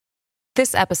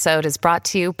This episode is brought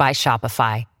to you by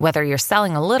Shopify. Whether you're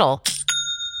selling a little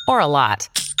or a lot,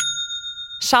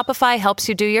 Shopify helps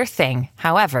you do your thing,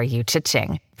 however you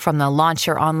cha-ching. From the launch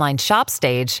your online shop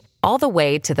stage, all the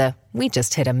way to the we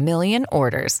just hit 1 million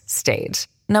orders stage.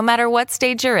 No matter what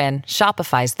stage you're in,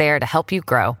 Shopify's there to help you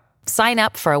grow. Sign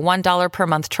up for a $1 per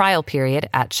month trial period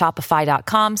at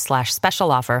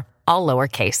shopify.com/special offer, all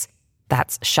lowercase.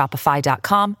 That's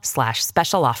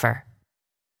shopify.com/special offer.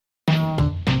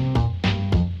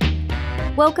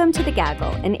 Welcome to The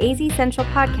Gaggle, an AZ Central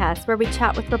podcast where we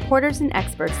chat with reporters and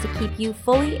experts to keep you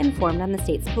fully informed on the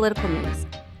state's political news.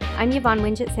 I'm Yvonne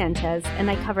Wingett-Sanchez, and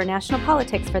I cover national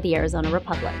politics for the Arizona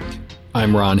Republic.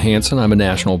 I'm Ron Hansen. I'm a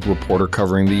national reporter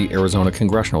covering the Arizona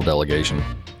congressional delegation.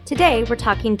 Today, we're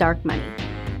talking dark money.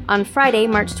 On Friday,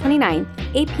 March 29th,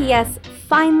 APS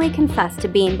finally confessed to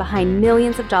being behind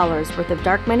millions of dollars worth of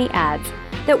dark money ads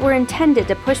that were intended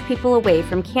to push people away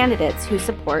from candidates who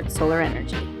support solar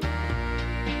energy.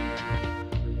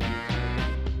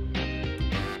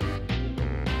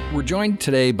 We're joined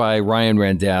today by Ryan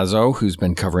Randazzo, who's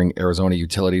been covering Arizona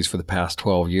utilities for the past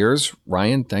 12 years.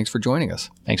 Ryan, thanks for joining us.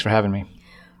 Thanks for having me.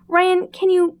 Ryan, can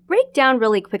you break down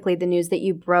really quickly the news that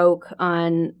you broke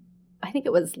on, I think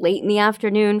it was late in the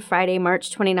afternoon, Friday, March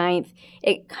 29th?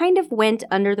 It kind of went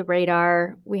under the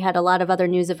radar. We had a lot of other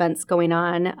news events going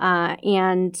on,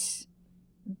 and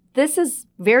this is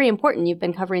very important. You've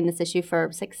been covering this issue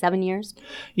for 6-7 years.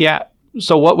 Yeah.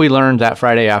 So what we learned that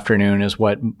Friday afternoon is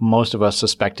what most of us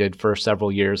suspected for several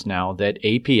years now, that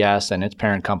APS and its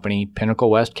parent company, Pinnacle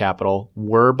West Capital,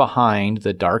 were behind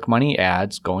the dark money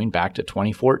ads going back to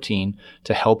 2014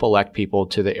 to help elect people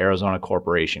to the Arizona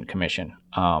Corporation Commission.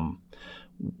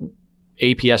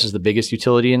 APS is the biggest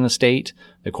utility in the state.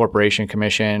 The Corporation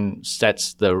Commission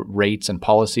sets the rates and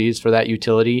policies for that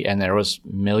utility, and there was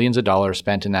millions of dollars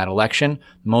spent in that election.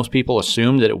 Most people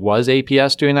assumed that it was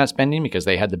APS doing that spending because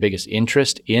they had the biggest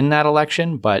interest in that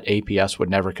election, but APS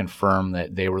would never confirm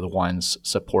that they were the ones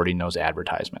supporting those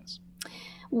advertisements.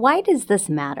 Why does this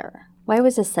matter? Why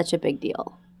was this such a big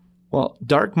deal? Well,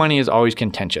 dark money is always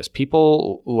contentious.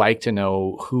 People like to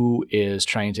know who is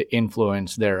trying to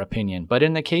influence their opinion. But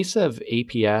in the case of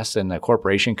APS and the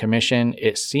Corporation Commission,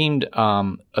 it seemed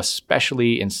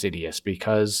especially insidious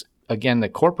because, again, the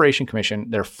Corporation Commission,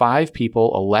 there are 5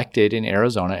 people elected in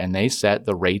Arizona, and they set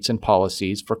the rates and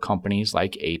policies for companies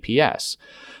like APS.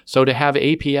 So to have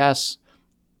APS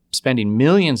spending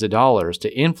millions of dollars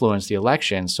to influence the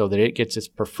election so that it gets its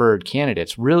preferred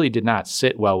candidates really did not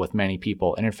sit well with many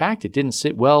people. And in fact, it didn't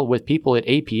sit well with people at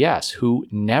APS who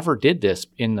never did this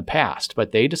in the past.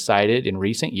 But they decided in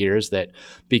recent years that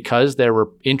because there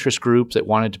were interest groups that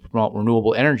wanted to promote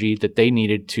renewable energy, that they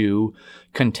needed to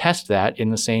contest that in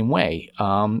the same way.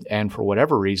 And for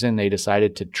whatever reason, they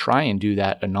decided to try and do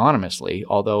that anonymously.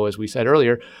 Although, as we said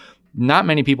earlier, not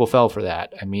many people fell for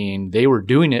that. I mean, they were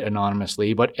doing it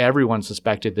anonymously, but everyone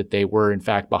suspected that they were, in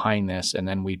fact, behind this. And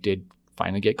then we did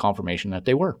finally get confirmation that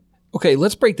they were. Okay,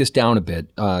 let's break this down a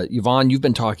bit. Yvonne, you've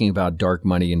been talking about dark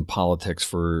money in politics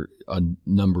for a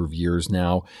number of years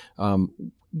now.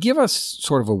 Give us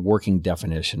sort of a working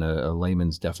definition, a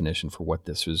layman's definition for what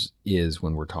this is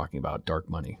when we're talking about dark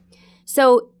money.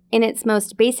 So in its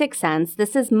most basic sense,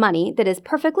 this is money that is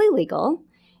perfectly legal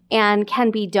and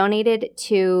can be donated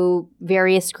to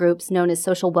various groups known as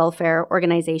social welfare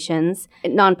organizations,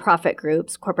 nonprofit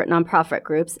groups, corporate nonprofit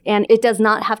groups, and it does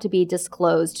not have to be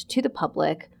disclosed to the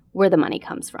public where the money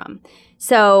comes from.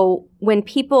 So when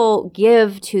people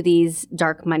give to these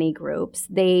dark money groups,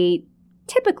 they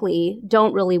typically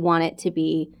don't really want it to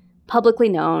be publicly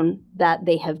known that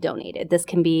they have donated. This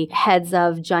can be heads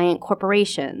of giant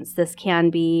corporations. This can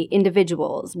be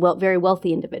individuals, very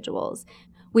wealthy individuals.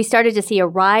 We started to see a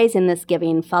rise in this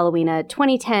giving following a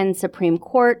 2010 Supreme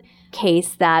Court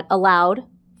case that allowed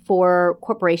for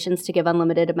corporations to give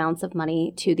unlimited amounts of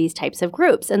money to these types of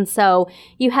groups. And so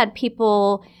you had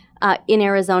people in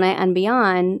Arizona and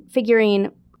beyond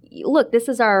figuring, look, this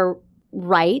is our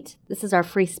right. This is our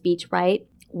free speech right.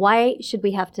 Why should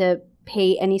we have to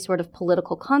pay any sort of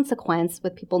political consequence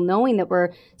with people knowing that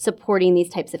we're supporting these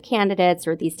types of candidates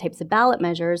or these types of ballot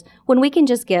measures when we can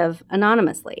just give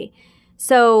anonymously?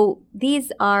 So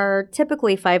these are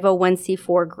typically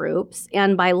 501c4 groups,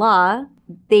 and by law,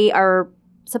 they are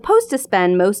supposed to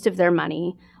spend most of their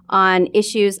money on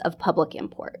issues of public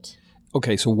import.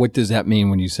 Okay, so what does that mean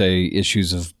when you say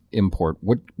issues of import?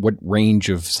 What range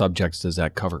of subjects does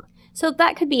that cover? So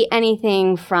that could be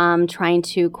anything from trying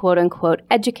to, quote unquote,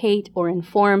 educate or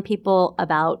inform people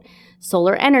about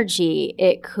solar energy.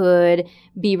 It could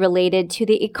be related to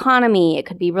the economy. It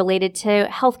could be related to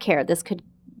healthcare. This could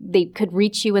they could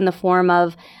reach you in the form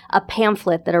of a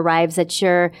pamphlet that arrives at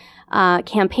your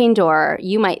campaign door.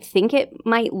 You might think it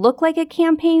might look like a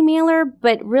campaign mailer,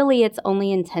 but really it's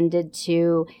only intended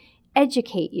to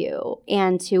educate you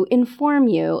and to inform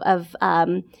you of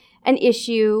an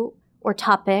issue or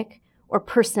topic or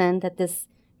person that this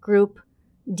group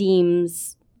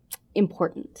deems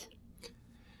important.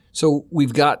 So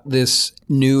we've got this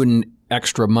new and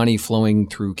extra money flowing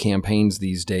through campaigns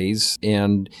these days,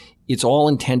 and it's all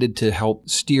intended to help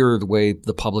steer the way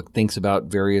the public thinks about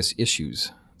various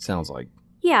issues, it sounds like.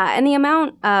 Yeah, and the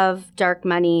amount of dark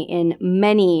money in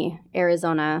many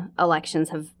Arizona elections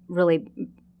have really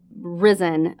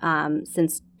risen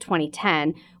since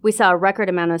 2010. We saw a record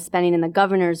amount of spending in the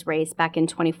governor's race back in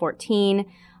 2014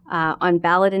 on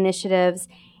ballot initiatives.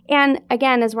 And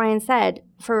again, as Ryan said,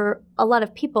 for a lot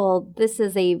of people, this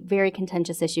is a very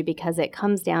contentious issue because it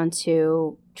comes down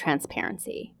to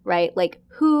transparency, right? Like,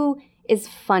 who is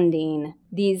funding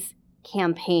these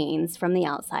campaigns from the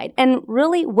outside? And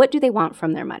really, what do they want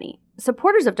from their money?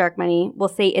 Supporters of dark money will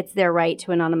say it's their right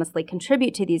to anonymously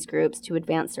contribute to these groups to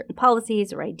advance certain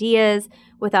policies or ideas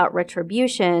without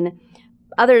retribution.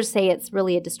 Others say it's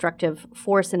really a destructive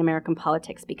force in American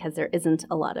politics because there isn't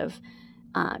a lot of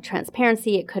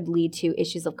transparency. It could lead to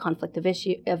issues of conflict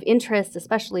of interest,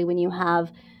 especially when you have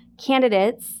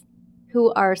candidates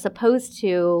who are supposed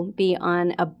to be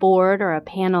on a board or a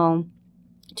panel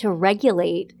to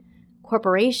regulate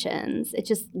corporations. It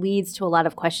just leads to a lot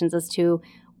of questions as to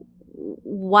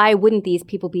why wouldn't these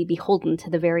people be beholden to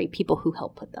the very people who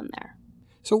help put them there?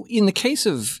 So in the case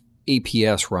of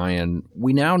APS, Ryan,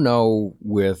 we now know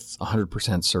with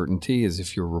 100% certainty, as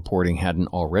if your reporting hadn't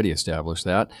already established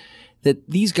that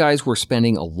these guys were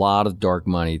spending a lot of dark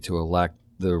money to elect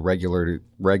the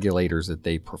regulators that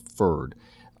they preferred.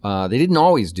 They didn't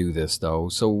always do this, though.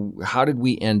 So how did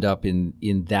we end up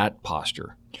in that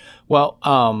posture? Well,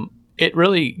 it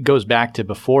really goes back to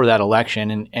before that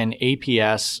election and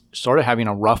APS sort of having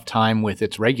a rough time with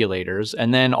its regulators.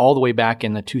 And then all the way back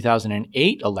in the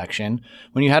 2008 election,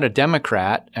 when you had a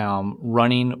Democrat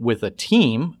running with a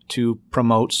team to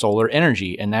promote solar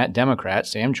energy. And that Democrat,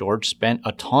 Sam George, spent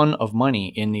a ton of money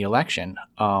in the election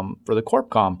for the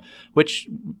CorpCom, which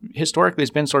historically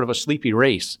has been sort of a sleepy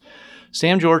race.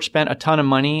 Sam George spent a ton of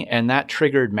money, and that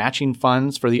triggered matching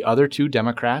funds for the other two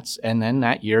Democrats. And then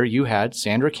that year, you had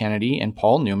Sandra Kennedy and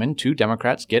Paul Newman, two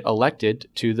Democrats, get elected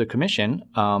to the commission.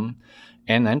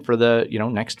 And then for the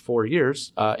next 4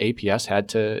 years, APS had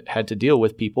to deal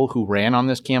with people who ran on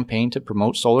this campaign to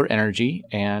promote solar energy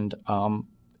and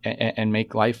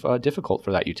make life difficult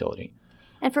for that utility.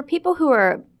 And for people who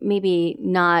are maybe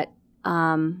not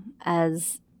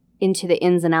as into the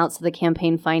ins and outs of the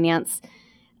campaign finance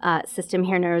system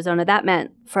here in Arizona, that meant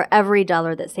for every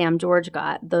dollar that Sam George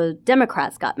got, the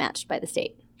Democrats got matched by the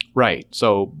state. Right.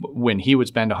 So when he would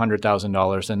spend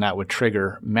 $100,000, then that would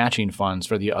trigger matching funds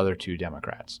for the other two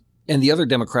Democrats. And the other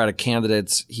Democratic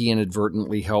candidates he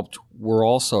inadvertently helped were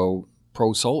also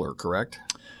pro-solar, correct?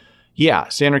 Yeah,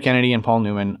 Sandra Kennedy and Paul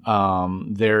Newman,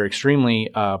 they're extremely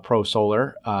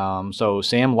pro-solar. So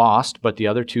Sam lost, but the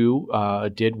other two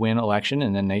did win election,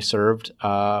 and then they served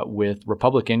with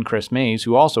Republican Chris Mays,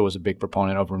 who also was a big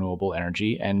proponent of renewable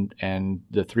energy, and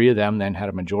the three of them then had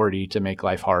a majority to make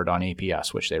life hard on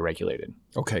APS, which they regulated.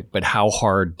 Okay, but how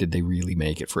hard did they really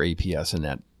make it for APS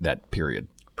in that period?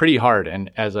 Pretty hard.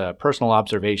 And as a personal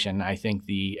observation, I think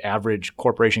the average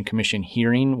Corporation Commission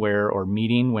hearing or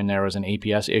meeting when there was an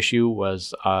APS issue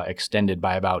was extended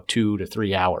by about 2 to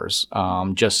 3 hours.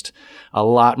 Just a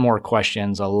lot more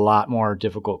questions, a lot more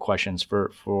difficult questions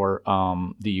for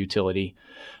the utility.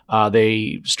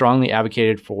 They strongly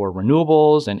advocated for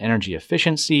renewables and energy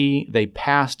efficiency. They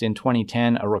passed in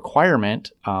 2010 a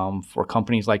requirement for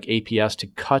companies like APS to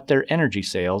cut their energy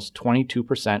sales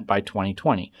 22% by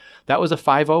 2020. That was a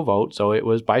 5-0 vote, so it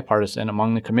was bipartisan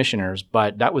among the commissioners,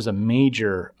 but that was a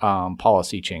major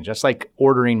policy change. That's like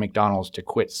ordering McDonald's to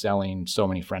quit selling so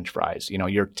many French fries.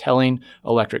 You're telling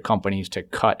electric companies to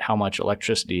cut how much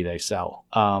electricity they sell.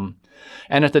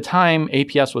 And at the time,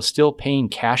 APS was still paying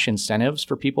cash incentives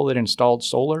for people that installed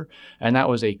solar, and that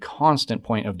was a constant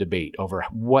point of debate over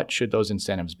what should those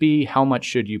incentives be, how much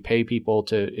should you pay people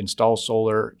to install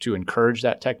solar to encourage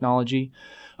that technology.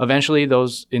 Eventually,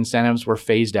 those incentives were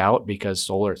phased out because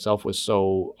solar itself was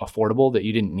so affordable that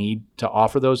you didn't need to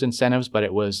offer those incentives, but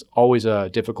it was always a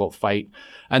difficult fight.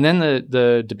 And then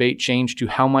the debate changed to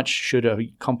how much should a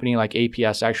company like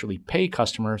APS actually pay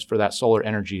customers for that solar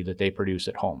energy that they produce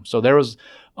at home. So there was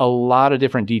a lot of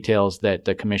different details that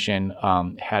the commission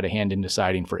had a hand in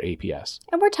deciding for APS.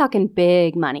 And we're talking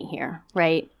big money here,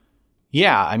 right?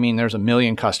 Yeah, I mean, there's 1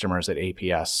 million customers at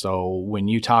APS. So when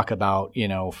you talk about,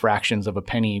 fractions of a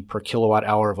penny per kilowatt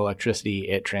hour of electricity,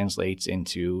 it translates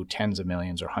into tens of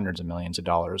millions or hundreds of millions of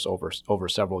dollars over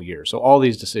several years. So all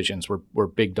these decisions were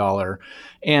big dollar.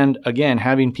 And again,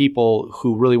 having people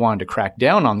who really wanted to crack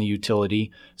down on the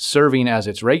utility serving as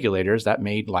its regulators, that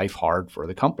made life hard for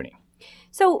the company.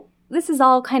 So this is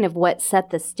all kind of what set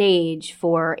the stage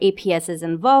for APS's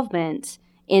involvement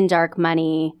in dark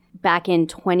money back in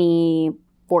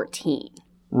 2014.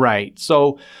 Right.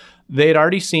 So they had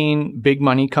already seen big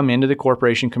money come into the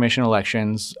Corporation Commission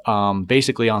elections,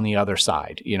 basically on the other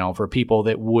side, for people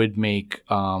that would make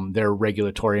their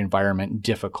regulatory environment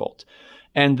difficult.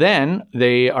 And then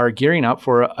they are gearing up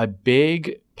for a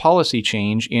big policy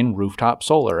change in rooftop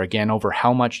solar, again, over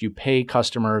how much you pay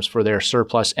customers for their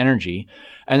surplus energy.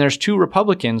 And there's 2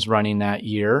 Republicans running that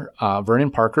year,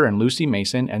 Vernon Parker and Lucy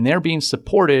Mason, and they're being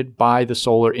supported by the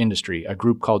solar industry, a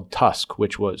group called TUSC,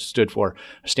 which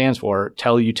stands for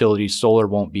Tell Utilities Solar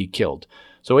Won't Be Killed.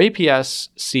 So APS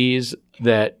sees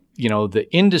that, the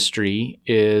industry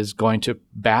is going to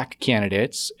back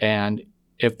candidates, and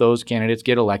if those candidates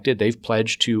get elected, they've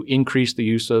pledged to increase the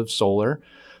use of solar.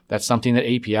 That's something that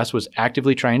APS was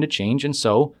actively trying to change, and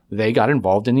so they got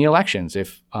involved in the elections.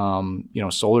 If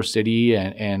Solar City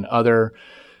and other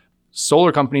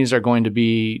solar companies are going to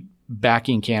be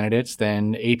backing candidates,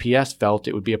 then APS felt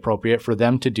it would be appropriate for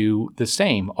them to do the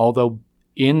same. Although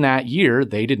in that year,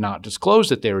 they did not disclose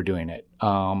that they were doing it,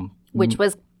 which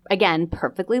was, again,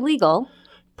 perfectly legal.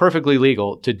 Perfectly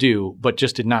legal to do, but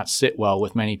just did not sit well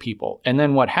with many people. And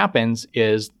then what happens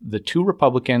is the 2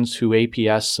 Republicans who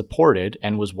APS supported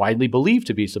and was widely believed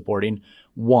to be supporting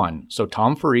won. So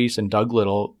Tom Farese and Doug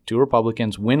Little, 2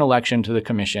 Republicans, win election to the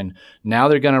commission. Now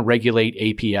they're going to regulate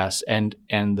APS. And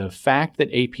the fact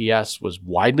that APS was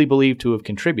widely believed to have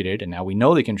contributed, and now we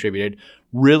know they contributed,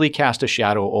 really cast a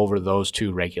shadow over those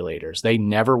 2 regulators. They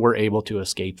never were able to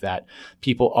escape that.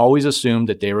 People always assumed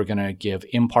that they were going to give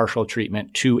impartial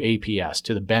treatment to APS,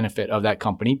 to the benefit of that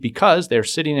company, because they're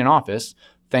sitting in office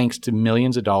thanks to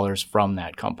millions of dollars from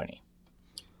that company.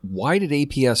 Why did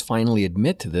APS finally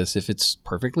admit to this if it's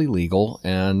perfectly legal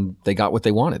and they got what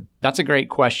they wanted? That's a great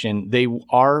question. They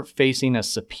are facing a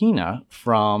subpoena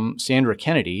from Sandra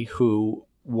Kennedy, who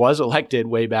was elected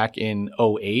way back in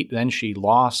 2008. Then she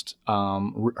lost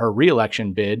her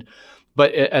reelection bid.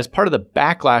 But as part of the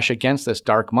backlash against this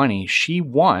dark money, she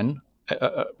won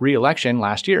re-election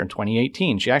last year in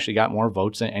 2018. She actually got more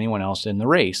votes than anyone else in the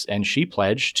race, and she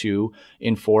pledged to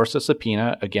enforce a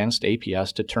subpoena against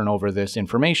APS to turn over this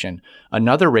information.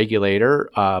 Another regulator,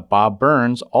 Bob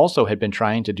Burns, also had been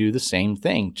trying to do the same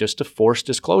thing, just to force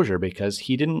disclosure, because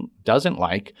he doesn't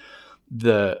like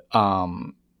the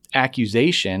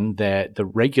accusation that the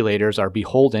regulators are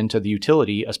beholden to the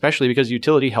utility, especially because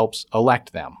utility helps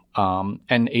elect them.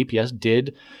 And APS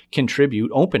did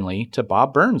contribute openly to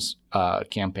Bob Burns'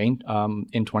 campaign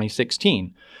in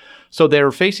 2016. So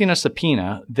they're facing a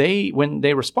subpoena. When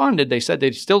they responded, they said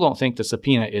they still don't think the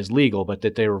subpoena is legal, but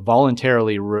that they were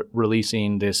voluntarily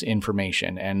releasing this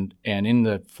information. And in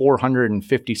the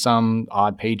 450 some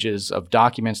odd pages of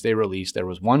documents they released, there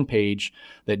was one page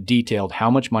that detailed how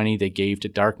much money they gave to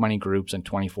dark money groups in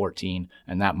 2014,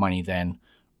 and that money then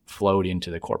flowed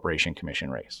into the Corporation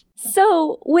Commission race.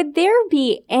 So would there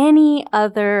be any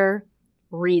other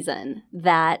reason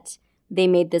that they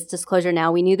made this disclosure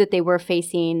now? We knew that they were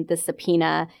facing the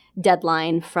subpoena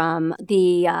deadline from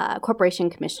the Corporation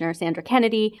Commissioner, Sandra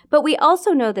Kennedy. But we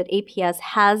also know that APS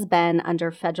has been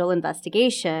under federal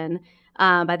investigation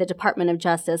by the Department of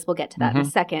Justice. We'll get to that in a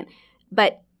second.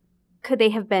 But could they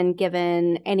have been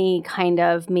given any kind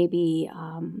of maybe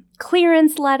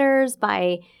clearance letters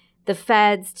by the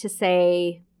feds to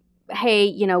say,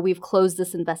 hey, we've closed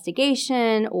this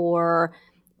investigation? Or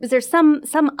is there some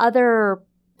other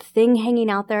thing hanging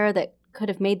out there that could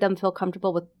have made them feel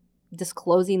comfortable with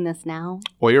disclosing this now?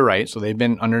 Well, you're right. So they've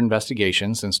been under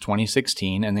investigation since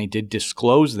 2016, and they did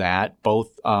disclose that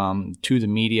both to the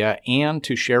media and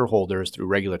to shareholders through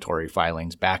regulatory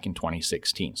filings back in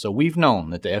 2016. So we've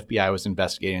known that the FBI was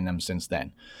investigating them since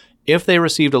then. If they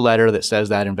received a letter that says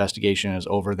that investigation is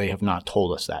over, they have not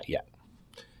told us that yet.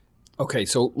 Okay,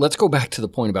 so let's go back to the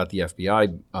point about the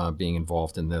FBI being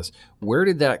involved in this. Where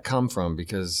did that come from?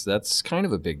 Because that's kind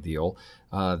of a big deal.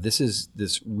 This is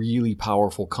this really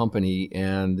powerful company,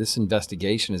 and this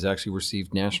investigation has actually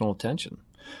received national attention.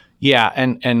 Yeah,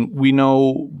 and we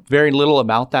know very little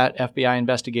about that FBI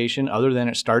investigation other than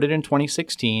it started in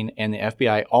 2016, and the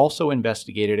FBI also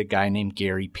investigated a guy named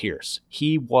Gary Pierce.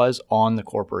 He was on the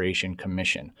Corporation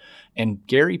Commission. And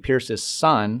Gary Pierce's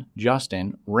son,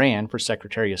 Justin, ran for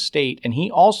Secretary of State, and he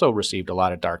also received a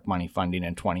lot of dark money funding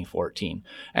in 2014.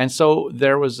 And so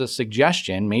there was a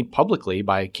suggestion made publicly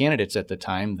by candidates at the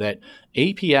time that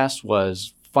APS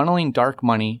was funneling dark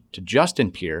money to Justin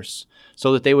Pierce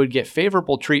so that they would get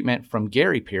favorable treatment from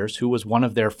Gary Pierce, who was one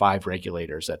of their 5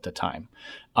 regulators at the time.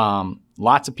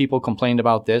 Lots of people complained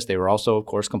about this. They were also, of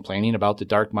course, complaining about the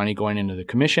dark money going into the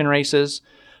commission races.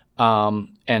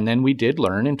 And then we did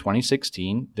learn in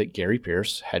 2016 that Gary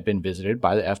Pierce had been visited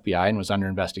by the FBI and was under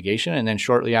investigation. And then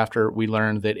shortly after, we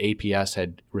learned that APS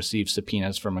had received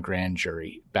subpoenas from a grand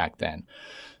jury back then.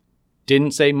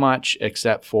 Didn't say much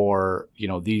except for,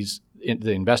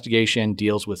 the investigation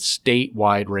deals with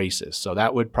statewide races. So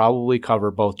that would probably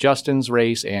cover both Justin's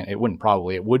race, and it would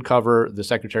cover the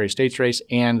Secretary of State's race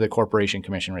and the Corporation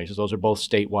Commission races. Those are both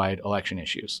statewide election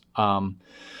issues.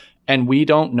 And we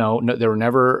don't know. No, there's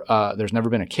never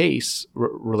been a case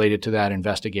related to that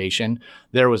investigation.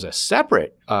 There was a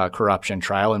separate corruption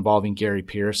trial involving Gary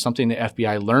Pierce, something the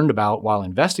FBI learned about while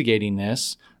investigating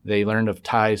this. They learned of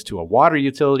ties to a water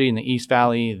utility in the East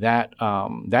Valley.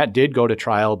 That did go to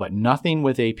trial, but nothing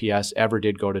with APS ever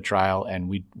did go to trial, and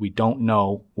we don't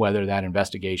know whether that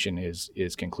investigation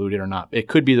is concluded or not. It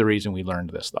could be the reason we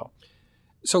learned this, though.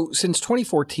 So since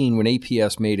 2014, when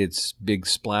APS made its big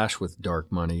splash with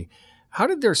dark money, how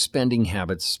did their spending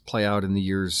habits play out in the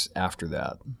years after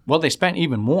that? Well, they spent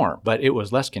even more, but it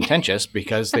was less contentious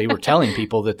because they were telling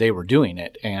people that they were doing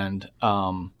it. And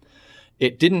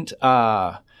it didn't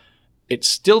it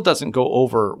still doesn't go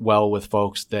over well with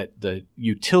folks that the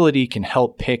utility can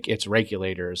help pick its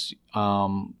regulators,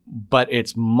 but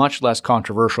it's much less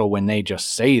controversial when they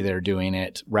just say they're doing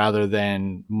it rather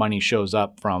than money shows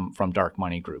up from dark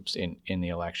money groups in the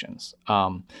elections.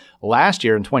 Last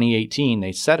year in 2018,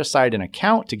 they set aside an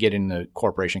account to get in the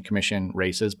Corporation Commission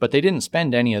races, but they didn't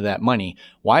spend any of that money.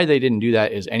 Why they didn't do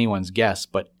that is anyone's guess,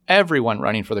 but everyone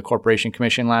running for the Corporation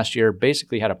Commission last year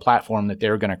basically had a platform that they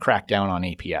were going to crack down on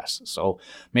APS. So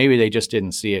maybe they just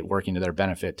didn't see it working to their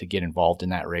benefit to get involved in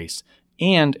that race.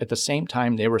 And at the same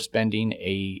time, they were spending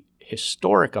a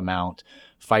historic amount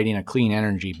fighting a clean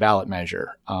energy ballot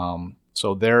measure.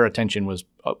 So their attention was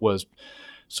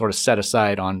sort of set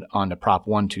aside on the Prop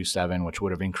 127, which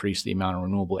would have increased the amount of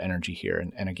renewable energy here.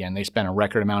 And again, they spent a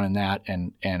record amount in that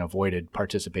and avoided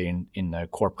participating in the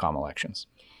CorpCom elections.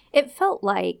 It felt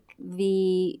like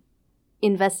the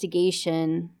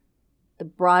investigation, the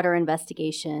broader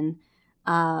investigation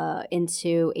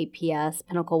into APS,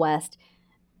 Pinnacle West,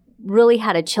 really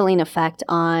had a chilling effect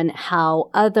on how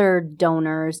other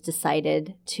donors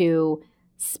decided to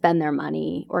spend their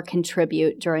money or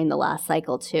contribute during the last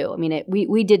cycle too. I mean,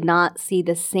 we did not see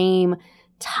the same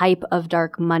type of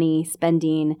dark money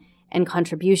spending and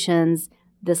contributions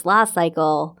this last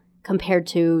cycle compared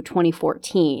to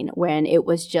 2014, when it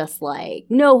was just like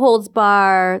no holds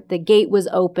bar, the gate was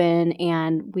open,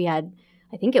 and we had,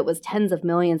 I think it was tens of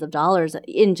millions of dollars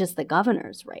in just the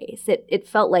governor's race. It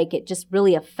felt like it just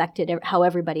really affected how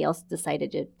everybody else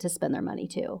decided to spend their money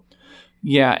too.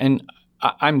 Yeah, and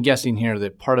I'm guessing here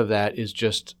that part of that is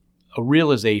just a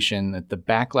realization that the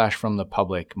backlash from the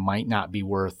public might not be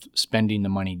worth spending the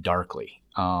money darkly.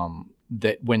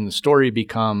 That when the story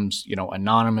becomes,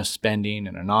 anonymous spending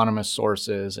and anonymous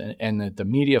sources, and that the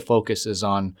media focuses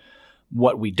on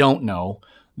what we don't know,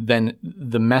 then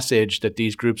the message that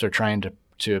these groups are trying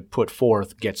to put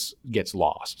forth gets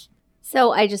lost.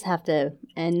 So I just have to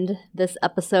end this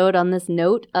episode on this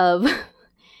note of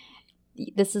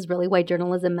this is really why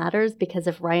journalism matters, because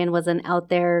if Ryan wasn't out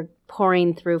there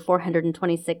pouring through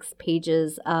 426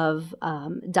 pages of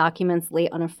documents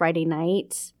late on a Friday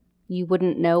night, you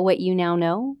wouldn't know what you now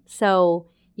know. So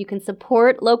you can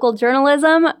support local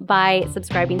journalism by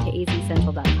subscribing to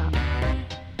azcentral.com.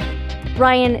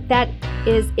 Ryan, that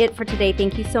is it for today.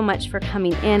 Thank you so much for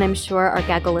coming in. I'm sure our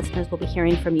Gaggle listeners will be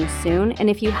hearing from you soon. And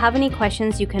if you have any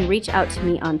questions, you can reach out to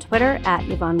me on Twitter at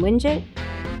Yvonne Winget.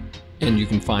 And you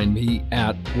can find me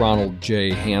at Ronald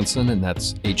J. Hansen, and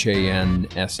that's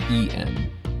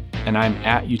Hansen. And I'm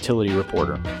at Utility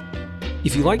Reporter.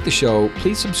 If you like the show,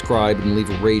 please subscribe and leave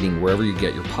a rating wherever you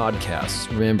get your podcasts.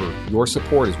 Remember, your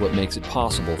support is what makes it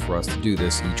possible for us to do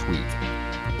this each week.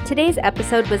 Today's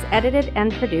episode was edited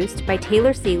and produced by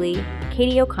Taylor Seeley,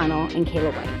 Katie O'Connell, and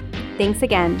Kayla White. Thanks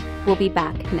again. We'll be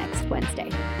back next Wednesday.